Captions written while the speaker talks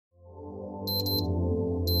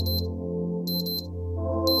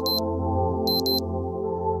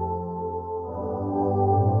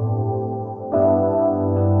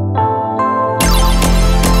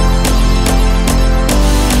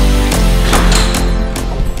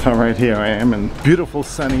All right, here I am in beautiful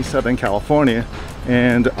sunny Southern California,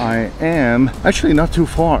 and I am actually not too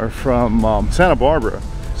far from Santa Barbara.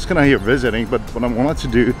 Just kind of here visiting, but what I wanted to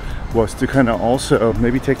do was to kind of also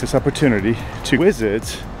maybe take this opportunity to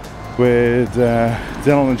visit with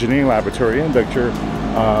Dental Engineering Laboratory and Dr.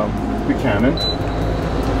 Buchanan.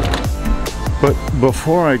 But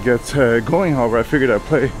before I get going, however, I figured I'd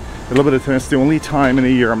play a little bit of tennis. The only time in a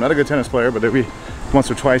year, I'm not a good tennis player, but every once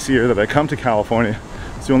or twice a year that I come to California,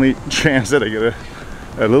 it's the only chance that I get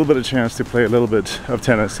a little bit of chance to play a little bit of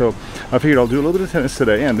tennis. So I figured I'll do a little bit of tennis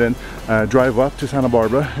today and then drive up to Santa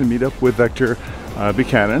Barbara and meet up with Dr.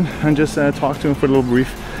 Buchanan and just talk to him for a little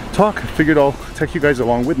brief talk. I figured I'll take you guys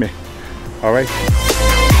along with me. All right.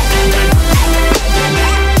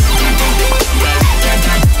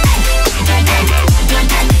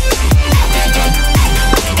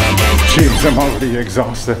 Jeez, I'm already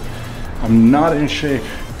exhausted. I'm not in shape.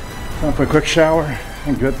 Time for a quick shower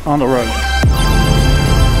and get on the road.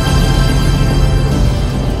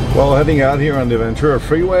 Well, heading out here on the Ventura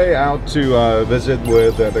Freeway out to visit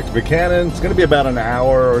with Dr. Buchanan. It's going to be about an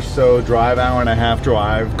hour or so drive, hour and a half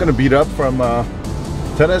drive. Going to beat up from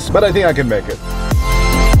tennis, but I think I can make it.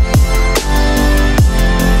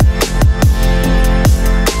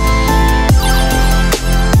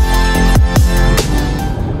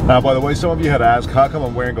 Now, by the way, some of you had asked, how come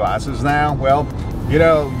I'm wearing glasses now? Well, you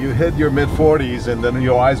know, you hit your mid-40s and then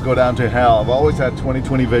your eyes go down to hell. I've always had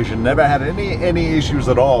 20/20 vision, never had any issues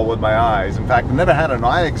at all with my eyes. In fact, I never had an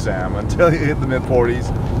eye exam until you hit the mid-40s.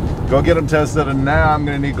 Go get them tested, and now I'm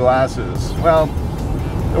going to need glasses. Well,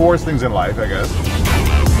 the worst things in life, I guess.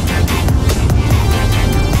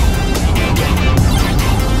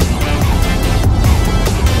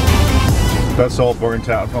 That's all burnt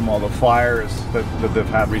out from all the fires that they've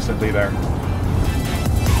had recently there.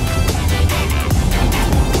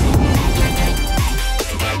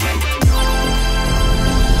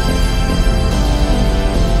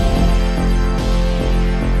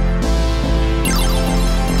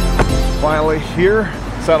 Finally here,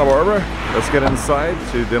 Santa Barbara. Let's get inside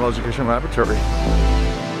to Dental Education Laboratory.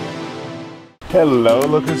 Hello,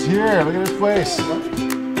 look who's here. Look at this place.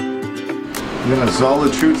 Yeah, it's all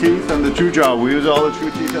the true teeth and the true jaw. We use all the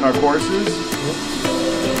true teeth in our courses.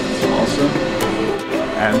 That's awesome.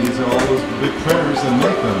 And these are all those big prayers that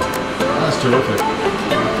make them. That's terrific.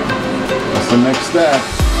 That's the next step.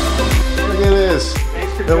 Look at this.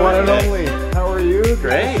 Thanks for the one and joining only. How are you?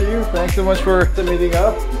 Great. Good to see you. Thanks so much for meeting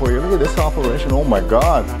up. Boy, look at this operation. Oh my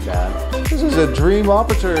God. Not bad. This is a dream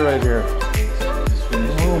operatory right here.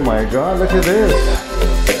 Oh my God, look at this.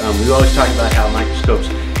 We always talk about how microscopes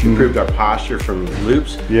improved our posture from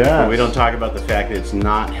loops. Yeah. But we don't talk about the fact that it's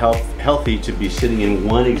not healthy to be sitting in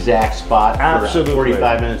one exact spot Absolutely. for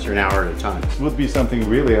 45 minutes or an hour at a time. This would be something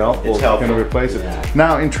really helpful. It's helpful. To kind of replace it. Yeah.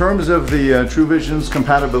 Now, in terms of the TrueVision's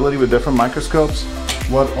compatibility with different microscopes,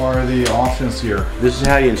 what are the options here? This is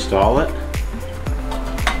how you install it.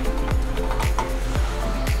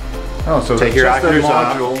 Oh, so Take your just a oculars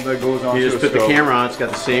off. module that goes on. You just put the camera on. It's got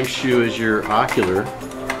the same shoe as your ocular.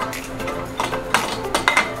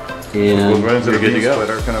 And you're good to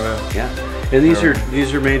go. Kind of Yeah, and these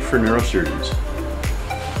are made for neurosurgeons.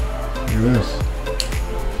 Look at this.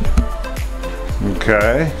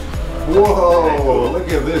 Okay. Whoa! Look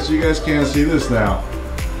at this. You guys can't see this now,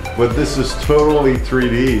 but this is totally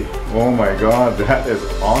 3D. Oh my God, that is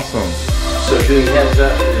awesome. So doing heads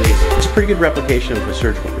up, it's a pretty good replication of a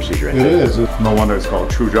surgical procedure. I think. It is. No wonder it's called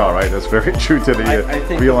true jaw, right? That's very true to the I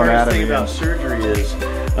think real the anatomy. thing about surgery is,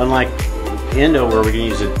 unlike endo where we can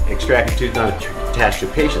use an extracted tooth not attached to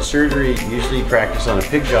a patient, surgery usually practice on a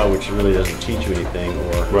pig jaw, which really doesn't teach you anything,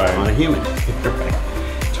 or on a human.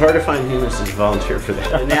 It's hard to find humans to volunteer for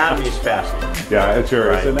that. Anatomy is fascinating. Yeah, it's yours.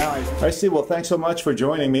 Right. So now I see. Well, thanks so much for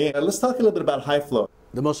joining me. Let's talk a little bit about HiFlow.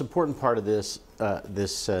 The most important part of this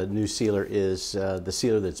new sealer is the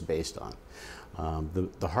sealer that's based on.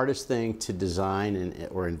 The hardest thing to design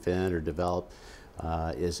or invent or develop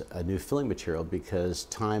is a new filling material, because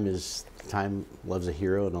time loves a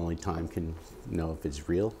hero, and only time can know if it's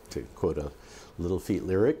real, to quote a Little Feat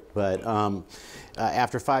lyric. But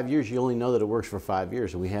after 5 years, you only know that it works for 5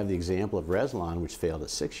 years, and we have the example of Reslon, which failed at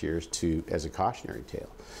 6 years, as a cautionary tale.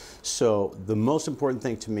 So the most important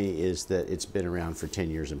thing to me is that it's been around for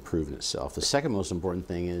 10 years and proven itself. The second most important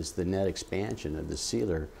thing is the net expansion of the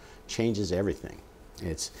sealer changes everything.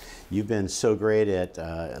 You've been so great at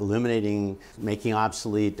eliminating, making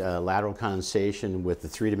obsolete lateral condensation with the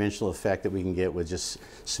three-dimensional effect that we can get with just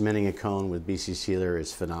cementing a cone with BC Sealer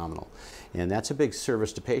is phenomenal. And that's a big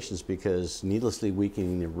service to patients, because needlessly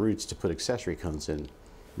weakening the roots to put accessory cones in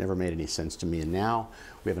Never made any sense to me. And now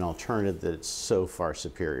we have an alternative that's so far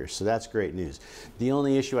superior. So that's great news. The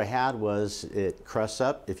only issue I had was it crusts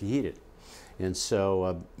up if you heat it. And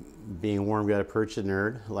so being a warm gutta percha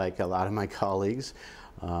nerd, like a lot of my colleagues,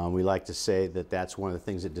 we like to say that that's one of the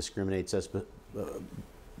things that discriminates us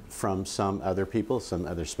from some other people, some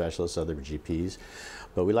other specialists, other GPs.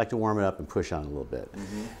 But we like to warm it up and push on a little bit.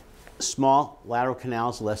 Small lateral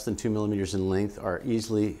canals, less than 2 millimeters in length, are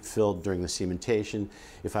easily filled during the cementation.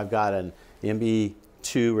 If I've got an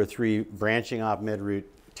MB2 or 3 branching off mid-root,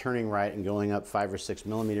 turning right and going up 5 or 6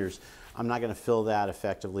 millimeters, I'm not going to fill that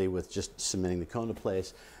effectively with just cementing the cone to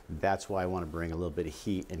place. That's why I want to bring a little bit of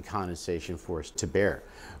heat and condensation force to bear.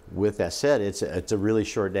 With that said, it's a really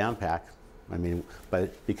short down pack. I mean,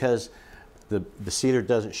 but because the sealer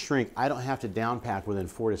doesn't shrink, I don't have to down pack within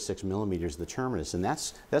 4 to 6 millimeters of the terminus. And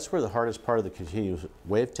that's where the hardest part of the continuous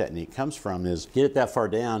wave technique comes from, is get it that far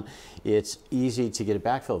down, it's easy to get a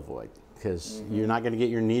backfill void, because you're not going to get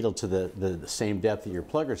your needle to the same depth that your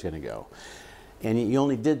plugger is going to go. And you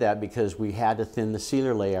only did that because we had to thin the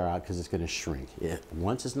sealer layer out because it's going to shrink.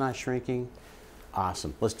 Once it's not shrinking,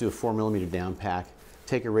 awesome. Let's do a 4 millimeter down pack.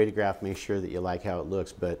 Take a radiograph, make sure that you like how it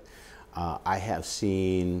looks. But I have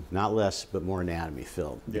seen not less but more anatomy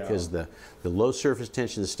filled, because the low surface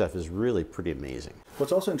tension stuff is really pretty amazing.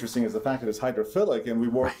 What's also interesting is the fact that it's hydrophilic, and we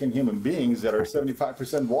work in human beings that are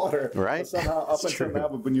 75% water. Right. But somehow up until now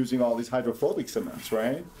we've been using all these hydrophobic cements,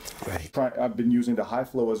 right? Right. I've been using the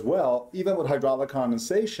HiFlow as well, even with hydraulic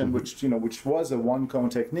condensation, which was a one cone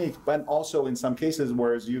technique, but also in some cases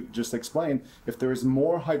where, as you just explained, if there is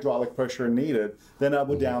more hydraulic pressure needed, then I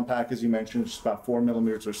would down pack, as you mentioned, just about 4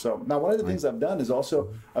 millimeters or so. Now, one of the things I've done is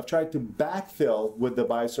also I've tried to backfill with the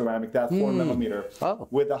BioCeramic that 4 millimeter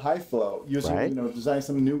with the HiFlow, using design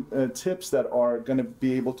some new tips that are going to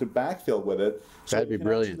be able to backfill with it. So that'd be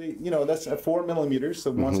brilliant. Actually, that's at 4 millimeters,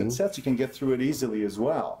 so once it sets, you can get through it easily as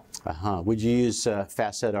well. Would you use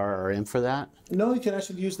Facet RRM for that? No, you can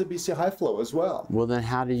actually use the BC HiFlow as well. Well, then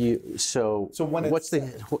how do you? So when what's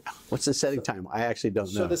the setting time? I actually don't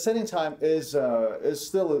know. So the setting time is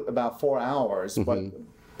still about 4 hours,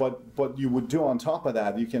 but you would do on top of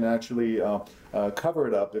that, you can actually cover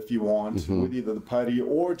it up if you want with either the putty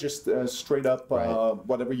or just straight up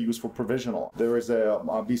whatever you use for provisional. There is a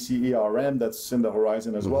BC ERM that's in the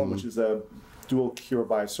horizon as well, which is a dual cure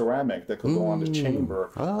BioCeramic that could go on the chamber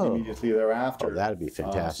immediately thereafter. Oh, that'd be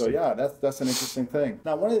fantastic. So yeah, that's an interesting thing.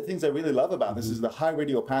 Now, one of the things I really love about this is the high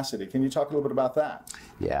radioopacity. Can you talk a little bit about that?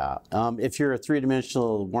 Yeah, if you're a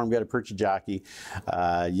three-dimensional warm gutta percha jockey,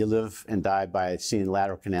 you live and die by seeing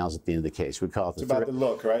lateral canals at the end of the case. We call it it's about the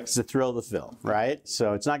look, right? It's the thrill of the fill, right?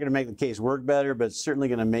 So it's not going to make the case work better, but it's certainly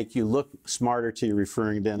going to make you look smarter to your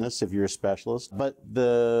referring dentist if you're a specialist. But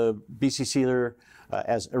the BC sealer,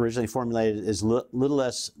 as originally formulated, is a little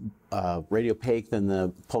less radiopaque than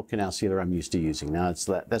the pulp canal sealer I'm used to using. Now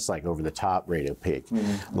that's like over the top radiopaque,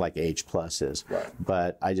 like H+ is. Right.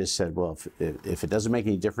 But I just said, well, if it doesn't make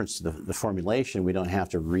any difference to the formulation, we don't have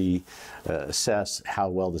to reassess how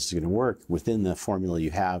well this is going to work within the formula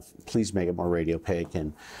you have. Please make it more radiopaque,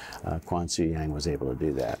 and Quan Su Yang was able to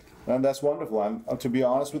do that. And that's wonderful. And to be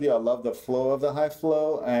honest with you, I love the flow of the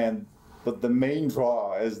HiFlow, but the main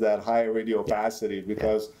draw is that high radioopacity,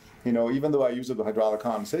 because even though I use it with hydraulic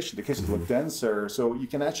condensation, the cases look denser, so you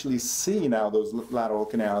can actually see now those lateral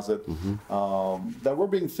canals that that were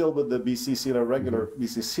being filled with the BC sealer, regular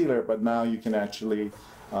BC sealer, but now you can actually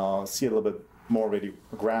see a little bit more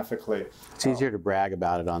radiographically. It's easier to brag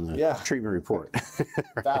about it on the treatment report.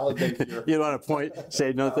 Validate you don't want to point,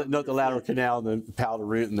 say note the lateral canal and then palatal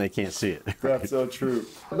root, and they can't see it. That's so true.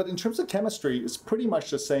 But in terms of chemistry, it's pretty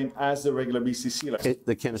much the same as the regular BC sealer.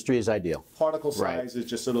 The chemistry is ideal. Particle size is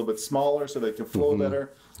just a little bit smaller, so they can flow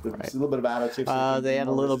better. There's a little bit of additive. They add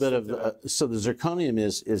a little bit of so the zirconium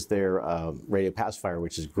is their radiopacifier,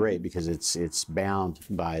 which is great because it's bound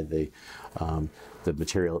by the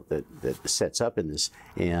material that sets up in this,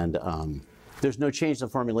 and there's no change in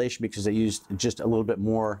the formulation because they used just a little bit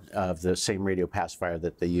more of the same radiopacifier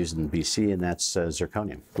that they use in the BC, and that's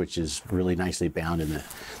zirconium, which is really nicely bound in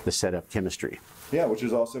the setup chemistry. Yeah, which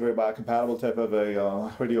is also a very biocompatible type of a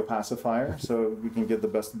radiopacifier, so we can get the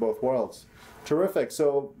best of both worlds. Terrific.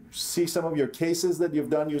 So see some of your cases that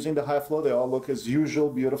you've done using the HiFlow. They all look as usual,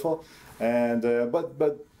 beautiful. And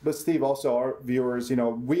but Steve, also our viewers,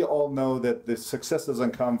 we all know that the success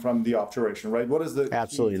doesn't come from the obturation, right? What is the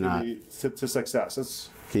absolutely key to success?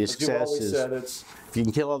 The success is if you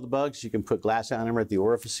can kill all the bugs, you can put glass ionomer at the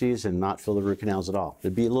orifices and not fill the root canals at all.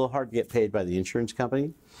 It'd be a little hard to get paid by the insurance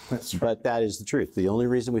company, That's right. But that is the truth. The only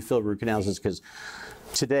reason we fill root canals is because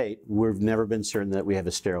to date, we've never been certain that we have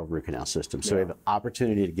a sterile root canal system. So we have an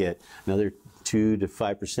opportunity to get another 2 to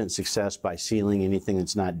 5% success by sealing anything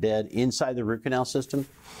that's not dead inside the root canal system,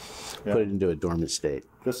 put it into a dormant state.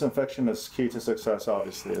 Disinfection is key to success,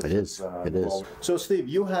 obviously. It is. It is. So, Steve,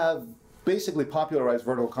 you have basically popularized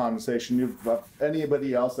vertical condensation. You've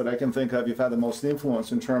anybody else that I can think of, you've had the most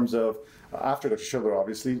influence in terms of, after the Schiller,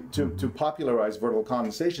 obviously, to popularize vertical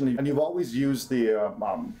condensation. And you've always used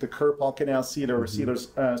the Kerr Pulp Canal sealer or sealers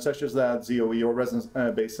such as that, ZOE or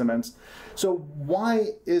resin-based cements. So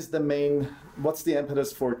why is what's the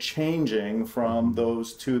impetus for changing from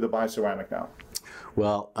those to the BioCeramic now?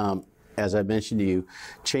 Well, as I mentioned to you,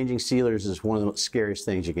 changing sealers is one of the scariest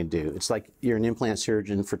things you can do. It's like you're an implant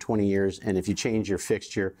surgeon for 20 years, and if you change your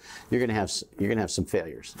fixture, you're going to have some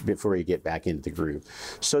failures before you get back into the groove.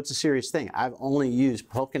 So it's a serious thing. I've only used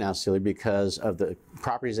pulp canal sealer because of the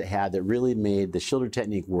properties it had that really made the Schiller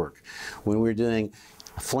technique work. When we were doing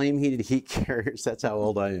flame heated heat carriers, that's how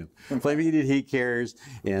old I am. Flame heated heat carriers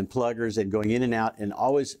and pluggers and going in and out, and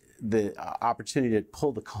always the opportunity to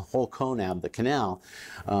pull the whole cone out of the canal.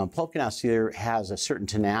 Pulp canal sealer has a certain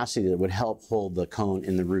tenacity that would help hold the cone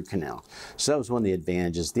in the root canal. So that was one of the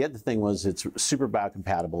advantages. The other thing was it's super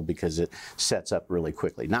biocompatible because it sets up really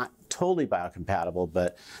quickly. Not totally biocompatible,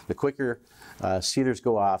 but the quicker sealers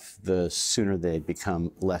go off, the sooner they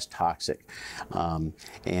become less toxic.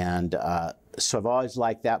 So I've always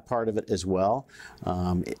liked that part of it as well.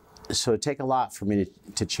 So it'd take a lot for me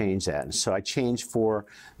to change that. And so I changed for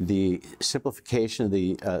the simplification of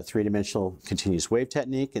the three-dimensional continuous wave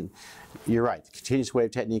technique. And you're right, the continuous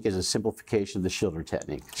wave technique is a simplification of the Schiller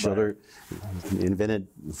technique. Schiller invented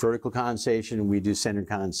vertical condensation, we do centered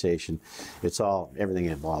condensation. Everything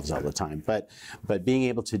evolves all the time. But being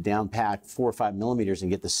able to down pack 4 or 5 millimeters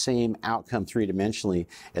and get the same outcome three-dimensionally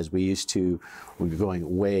as we used to when we're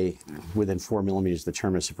going way within 4 millimeters of the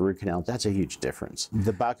terminus of a root canal, that's a huge difference.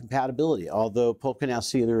 The biocompatibility, although pulp canal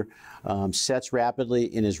sealer sets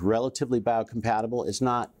rapidly and is relatively biocompatible, it's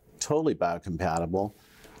not totally biocompatible.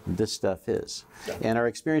 This stuff is. And our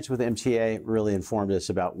experience with MTA really informed us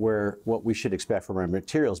about what we should expect from our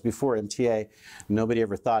materials. Before MTA, nobody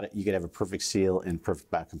ever thought you could have a perfect seal and perfect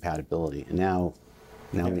biocompatibility. And now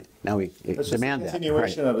we demand that. It's a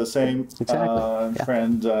continuation of the same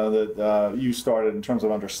trend that you started in terms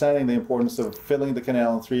of understanding the importance of filling the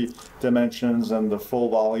canal in 3 dimensions and the full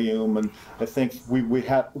volume. And I think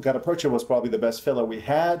Gutta Percha was probably the best filler we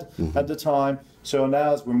had at the time. So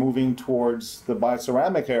now as we're moving towards the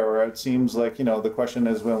BioCeramic era, it seems like, the question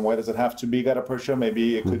is, well, why does it have to be Gutta Percha?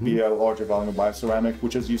 Maybe it could be a larger volume of BioCeramic,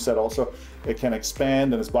 which, as you said, also it can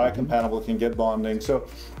expand and it's biocompatible, it can get bonding. So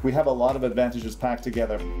we have a lot of advantages packed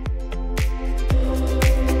together.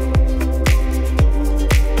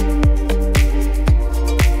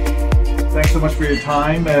 Thanks so much for your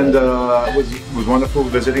time, and it was wonderful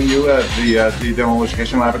visiting you at the Dental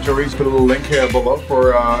Education Laboratories. Put a little link here below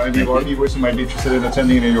for any of our viewers who might be interested in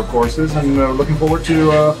attending any of your courses, and looking forward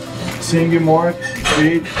to seeing you more.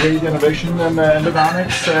 Great innovation in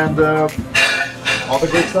endodontics and all the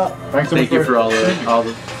great stuff. Thanks so much. Thank you for all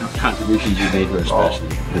the contributions you made to our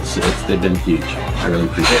specialty. They've been huge. I really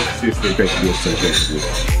appreciate it. It's great to be associated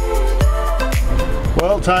with you.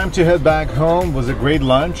 Well, time to head back home. It was a great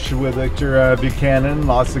lunch with Dr. Buchanan.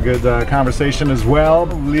 Lots of good conversation as well.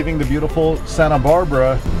 Leaving the beautiful Santa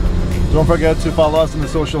Barbara. Don't forget to follow us on the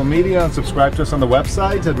social media and subscribe to us on the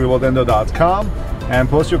website at RealWorldEndo.com, and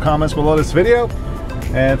post your comments below this video.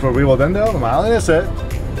 And for Real World Endo, I'm Nasseh,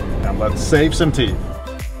 and let's save some teeth.